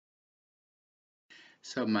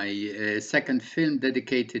So my second film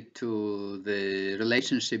dedicated to the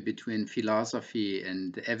relationship between philosophy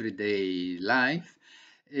and everyday life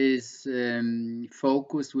is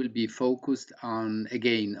will be focused on,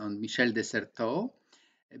 again, on Michel de Certeau,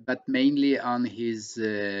 but mainly on his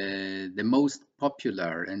the most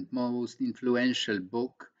popular and most influential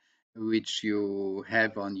book which you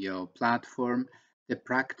have on your platform, The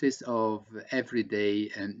Practice of Everyday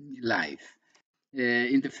Life.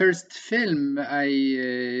 In the first film,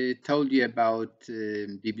 I told you about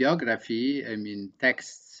bibliography, I mean,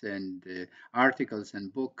 texts and articles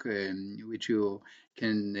and book which you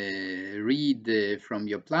can read from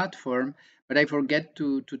your platform. But I forget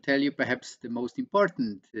to tell you perhaps the most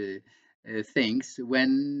important things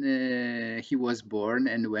when he was born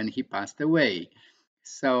and when he passed away.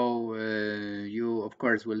 So you, of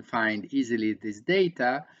course, will find easily this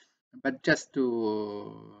data, but just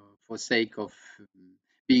for sake of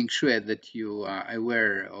being sure that you are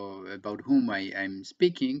aware of about whom I'm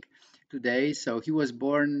speaking today. So he was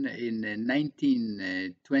born in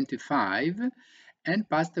 1925 and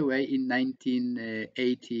passed away in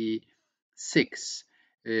 1986.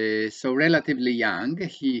 So relatively young.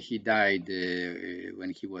 He died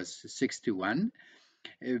when he was 61.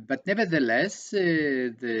 But nevertheless,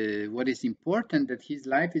 what is important that his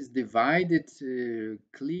life is divided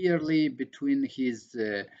clearly between his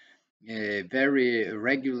very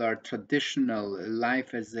regular traditional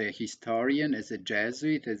life as a historian, as a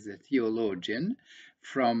Jesuit, as a theologian.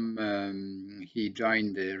 From he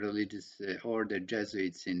joined the religious order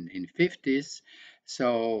Jesuits in 50s.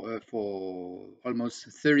 So for almost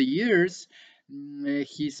 30 years,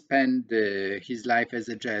 he spent his life as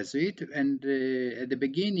a Jesuit, and at the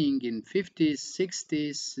beginning in 50s,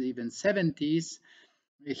 60s, even 70s,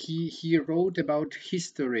 he wrote about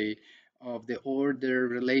history of the order,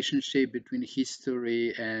 relationship between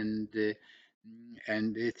history and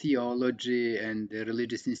theology and the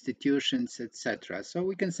religious institutions, etc. So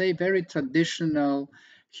we can say very traditional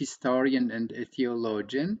historian and a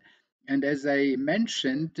theologian. And as I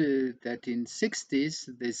mentioned, that in 60s,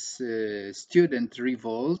 this student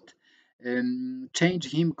revolt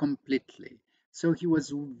changed him completely. So he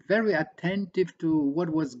was very attentive to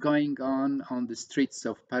what was going on the streets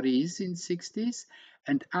of Paris in 60s.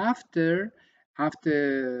 And after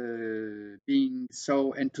being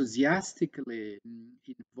so enthusiastically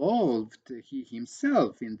involved he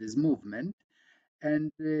himself in this movement,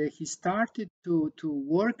 and he started to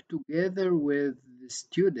work together with the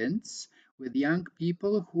students, with young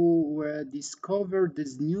people who discovered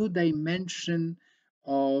this new dimension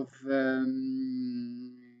of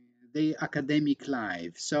the academic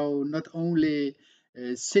life. So not only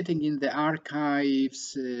sitting in the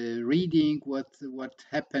archives, reading what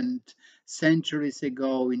happened centuries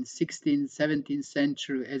ago in 16th, 17th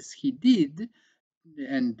century, as he did,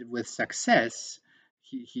 and with success.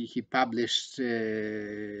 He published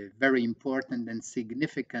very important and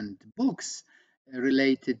significant books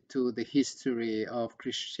related to the history of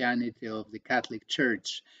Christianity, of the Catholic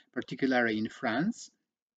Church, particularly in France,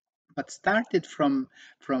 but started from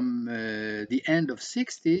the end of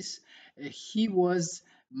 60s. He was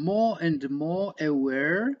more and more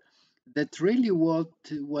aware that really what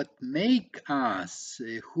make us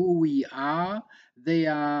who we are, they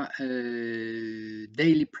are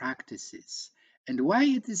daily practices. And why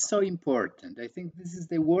it is so important, I think this is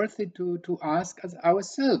the worthy to ask us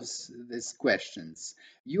ourselves these questions.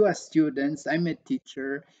 You are students, I'm a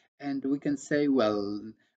teacher, and we can say, well,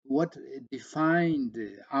 what defined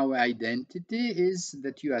our identity is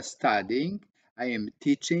that you are studying, I am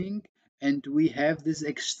teaching, and we have this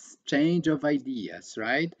exchange of ideas,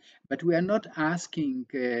 right? But we are not asking,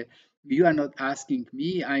 you are not asking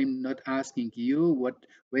me, I'm not asking you what,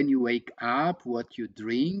 when you wake up, what you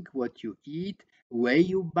drink, what you eat, where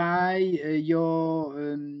you buy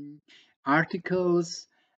your articles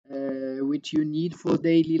which you need for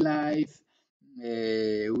daily life,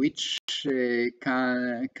 which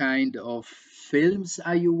kind of films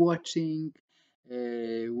are you watching,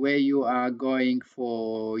 where you are going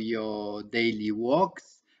for your daily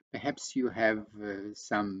walks. Perhaps you have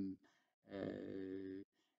some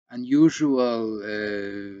unusual,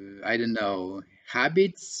 I don't know,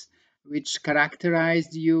 habits which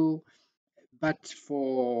characterized you. But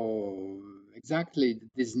for exactly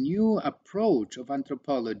this new approach of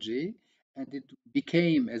anthropology, and it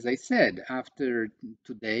became, as I said, after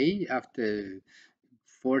today, after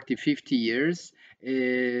 40, 50 years,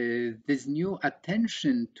 this new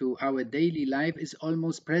attention to our daily life is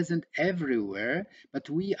almost present everywhere,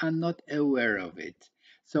 but we are not aware of it.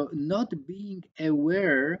 So, not being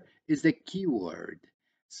aware is the key word.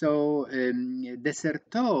 So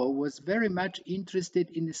Desserteau was very much interested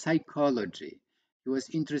in psychology. He was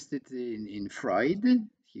interested in Freud.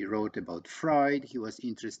 He wrote about Freud. He was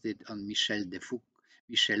interested on Michel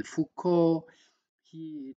Foucault.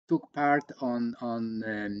 He took part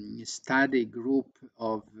on study group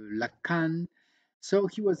of Lacan. So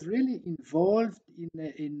he was really involved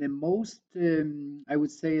in the most, I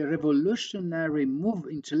would say, revolutionary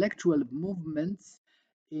intellectual movements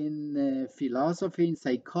in philosophy, in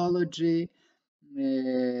psychology,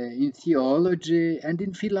 in theology, and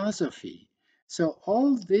in philosophy. So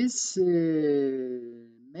all this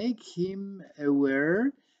make him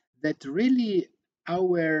aware that really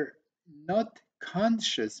our not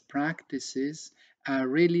conscious practices are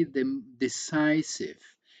really the decisive.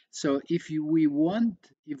 So if we want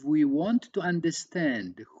to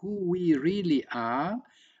understand who we really are,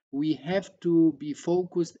 we have to be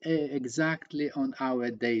focused exactly on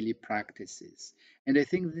our daily practices. And I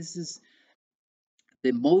think this is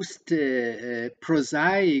the most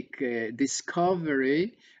prosaic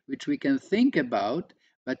discovery which we can think about,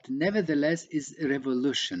 but nevertheless is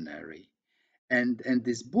revolutionary. And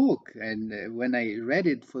this book, and when I read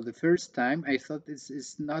it for the first time, I thought this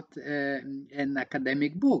is not an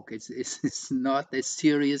academic book. It's not a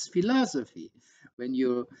serious philosophy. When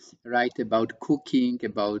you write about cooking,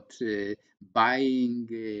 about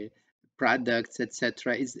buying products,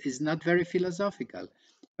 etc., is not very philosophical.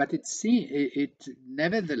 But it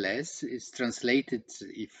nevertheless is translated.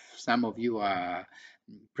 If some of you are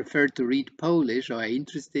prefer to read Polish or are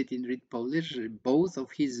interested in read Polish, both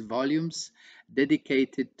of his volumes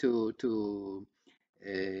dedicated to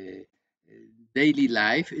uh, daily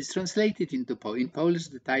life is translated into Polish. In Polish,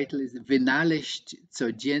 the title is Wynaleźć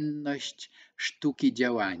codzienność sztuki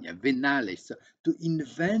działania. Wynaleźć, so to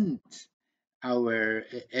invent our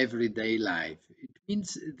everyday life. It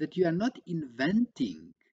means that you are not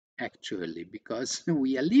inventing actually because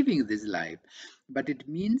we are living this life, but it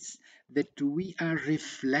means that we are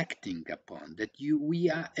reflecting upon, that we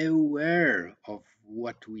are aware of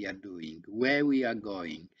what we are doing, where we are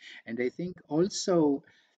going. And I think also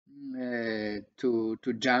to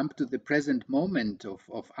jump to the present moment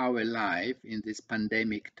of our life in this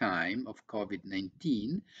pandemic time of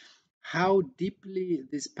COVID-19, how deeply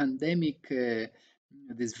this pandemic,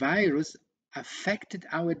 this virus affected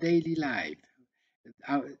our daily life,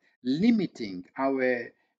 our, limiting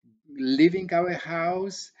our leaving our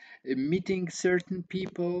house, meeting certain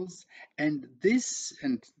peoples, and this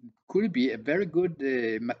and could be a very good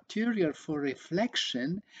material for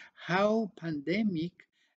reflection how pandemic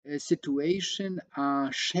situation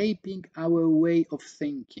are shaping our way of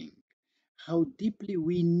thinking, how deeply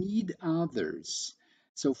we need others.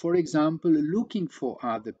 So, for example, looking for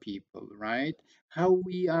other people, right? How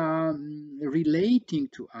we are relating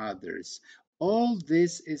to others. All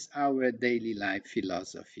this is our daily life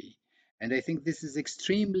philosophy. And I think this is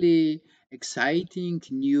extremely exciting,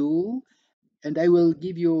 new. And I will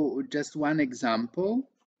give you just one example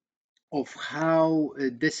of how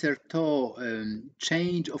Desserteau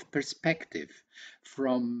change of perspective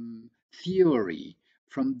from theory,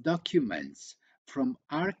 from documents, from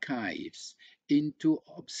archives into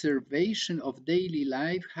observation of daily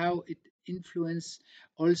life, how it influence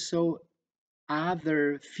also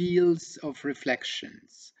other fields of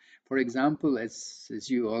reflections. For example, as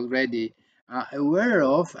you already are aware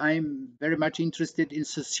of, I'm very much interested in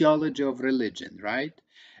sociology of religion, right?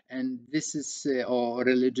 And this is, or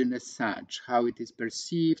religion as such, how it is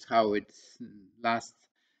perceived, how it's last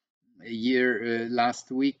last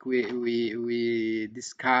week we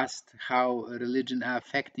discussed how religion are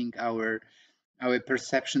affecting our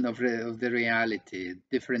perception of the reality,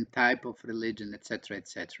 different type of religion, etc.,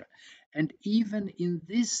 etc. And even in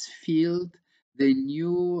this field, the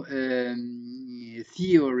new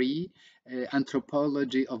theory,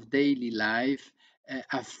 anthropology of daily life,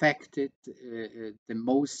 affected the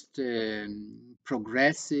most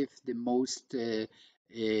progressive, the most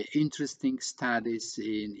interesting studies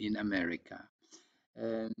in America.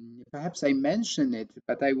 Perhaps I mention it,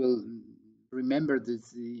 but I will remember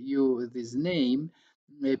this name,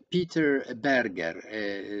 Peter Berger,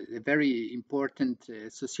 a very important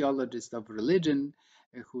sociologist of religion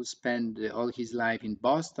who spent all his life in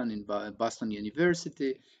Boston, in Boston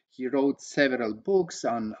University. He wrote several books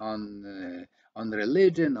on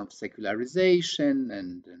religion, of secularization,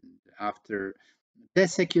 and after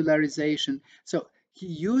desecularization. So he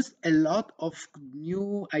used a lot of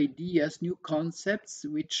new ideas, new concepts,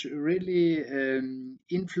 which really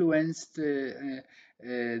influenced the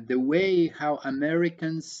way how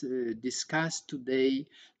Americans discuss today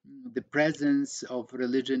the presence of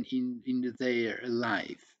religion in their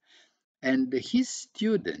life. And his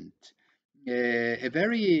student, a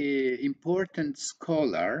very important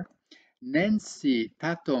scholar, Nancy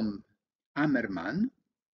Tatum Ammerman,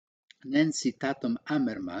 Nancy Tatum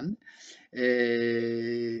Ammerman,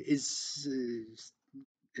 is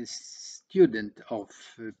a student of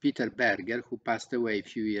Peter Berger, who passed away a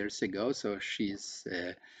few years ago. So she's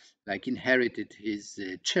like inherited his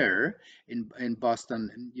chair in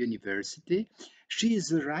Boston University. She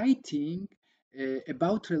is writing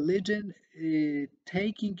about religion,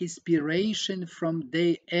 taking inspiration from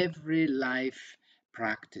their every life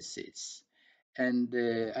practices. And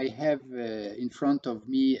I have in front of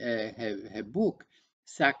me a book,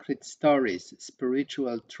 Sacred Stories,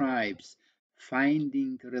 Spiritual Tribes,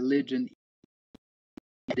 Finding Religion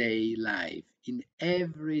in Day Life, in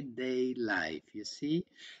everyday life. You see,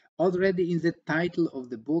 already in the title of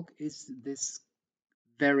the book is this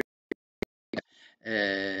very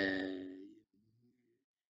uh,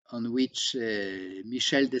 on which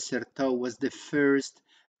Michel de Certeau was the first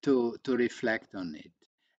to reflect on it.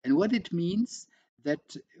 And what it means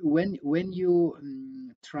that when you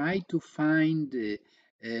try to find the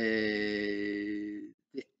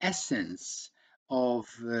essence of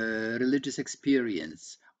religious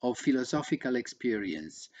experience, of philosophical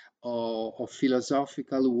experience, or of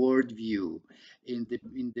philosophical worldview in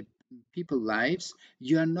the people lives,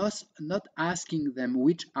 you are not asking them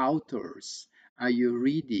which authors are you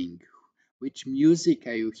reading, which music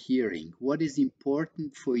are you hearing, what is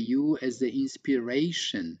important for you as the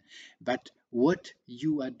inspiration, but what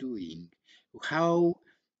you are doing, how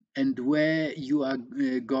and where you are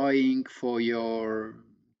going for your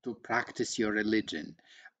to practice your religion,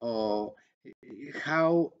 or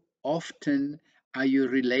how often are you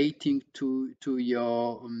relating to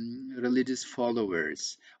your religious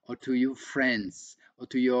followers, or to your friends, or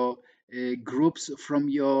to your groups from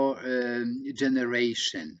your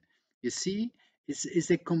generation. You see, it's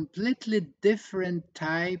a completely different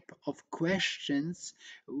type of questions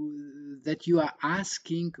that you are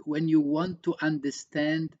asking when you want to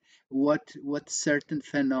understand what certain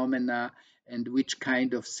phenomena and which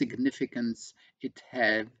kind of significance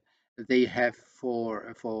they have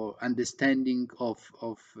for understanding of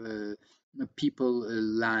people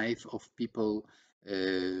life, of people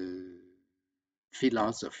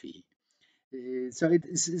philosophy. So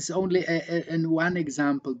it's only in one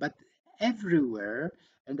example, but everywhere,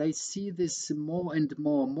 and I see this more and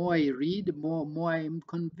more. More I read, more I'm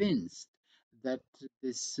convinced that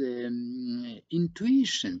this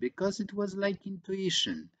intuition, because it was like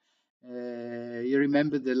intuition. You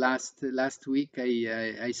remember the last week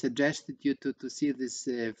I suggested you to see this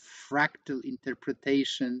fractal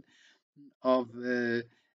interpretation of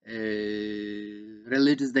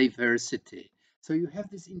religious diversity. So you have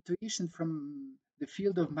this intuition from the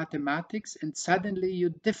field of mathematics, and suddenly you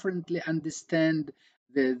differently understand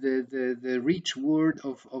the rich world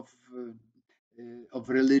of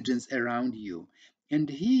religions around you. And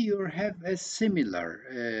here you have a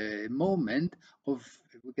similar moment of,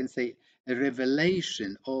 we can say, a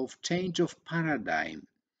revelation of change of paradigm,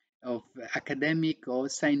 of academic or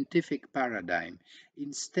scientific paradigm.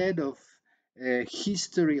 Instead of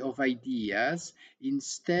history of ideas,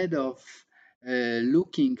 instead of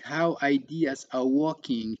looking how ideas are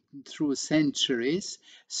walking through centuries,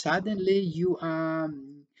 suddenly you are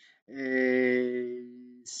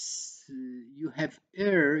you have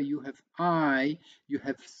ear, you have eye, you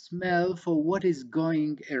have smell for what is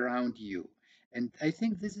going around you. And I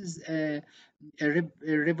think this is a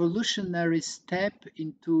revolutionary step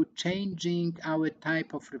into changing our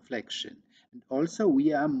type of reflection. And also,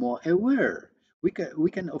 we are more aware. We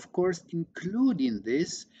can of course, include in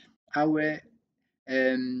this our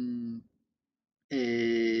um,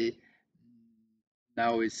 uh,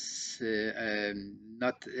 now is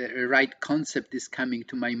not a right concept is coming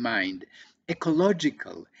to my mind.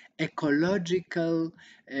 Ecological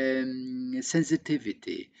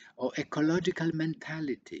sensitivity, or ecological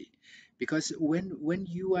mentality, because when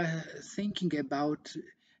you are thinking about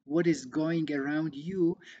what is going around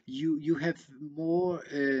you, you have more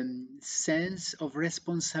sense of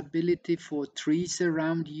responsibility for trees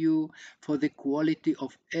around you, for the quality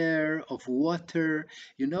of air, of water.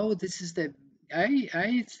 This is the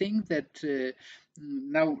I think that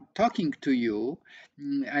now talking to you,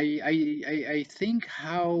 I think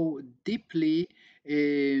how deeply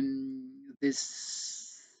this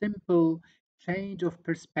simple change of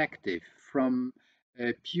perspective from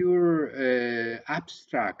pure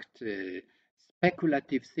abstract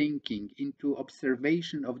speculative thinking into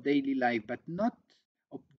observation of daily life, but not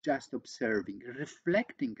just observing,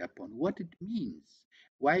 reflecting upon what it means,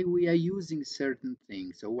 why we are using certain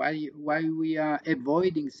things, or why we are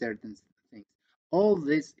avoiding certain All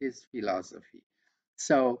this is philosophy.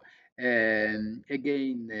 So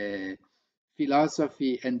again,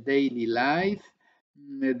 philosophy and daily life,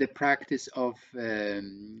 the practice of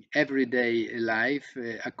everyday life,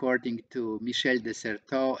 according to Michel de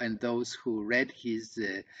Certeau and those who read his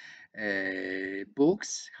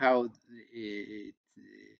books, how it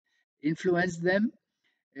influenced them.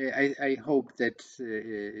 I hope that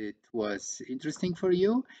it was interesting for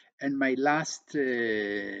you. And my last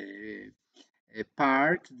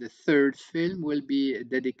part, the third film, will be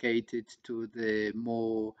dedicated to the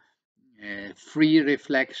more free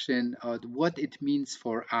reflection of what it means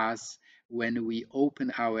for us when we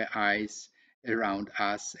open our eyes around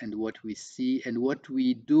us and what we see and what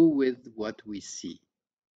we do with what we see.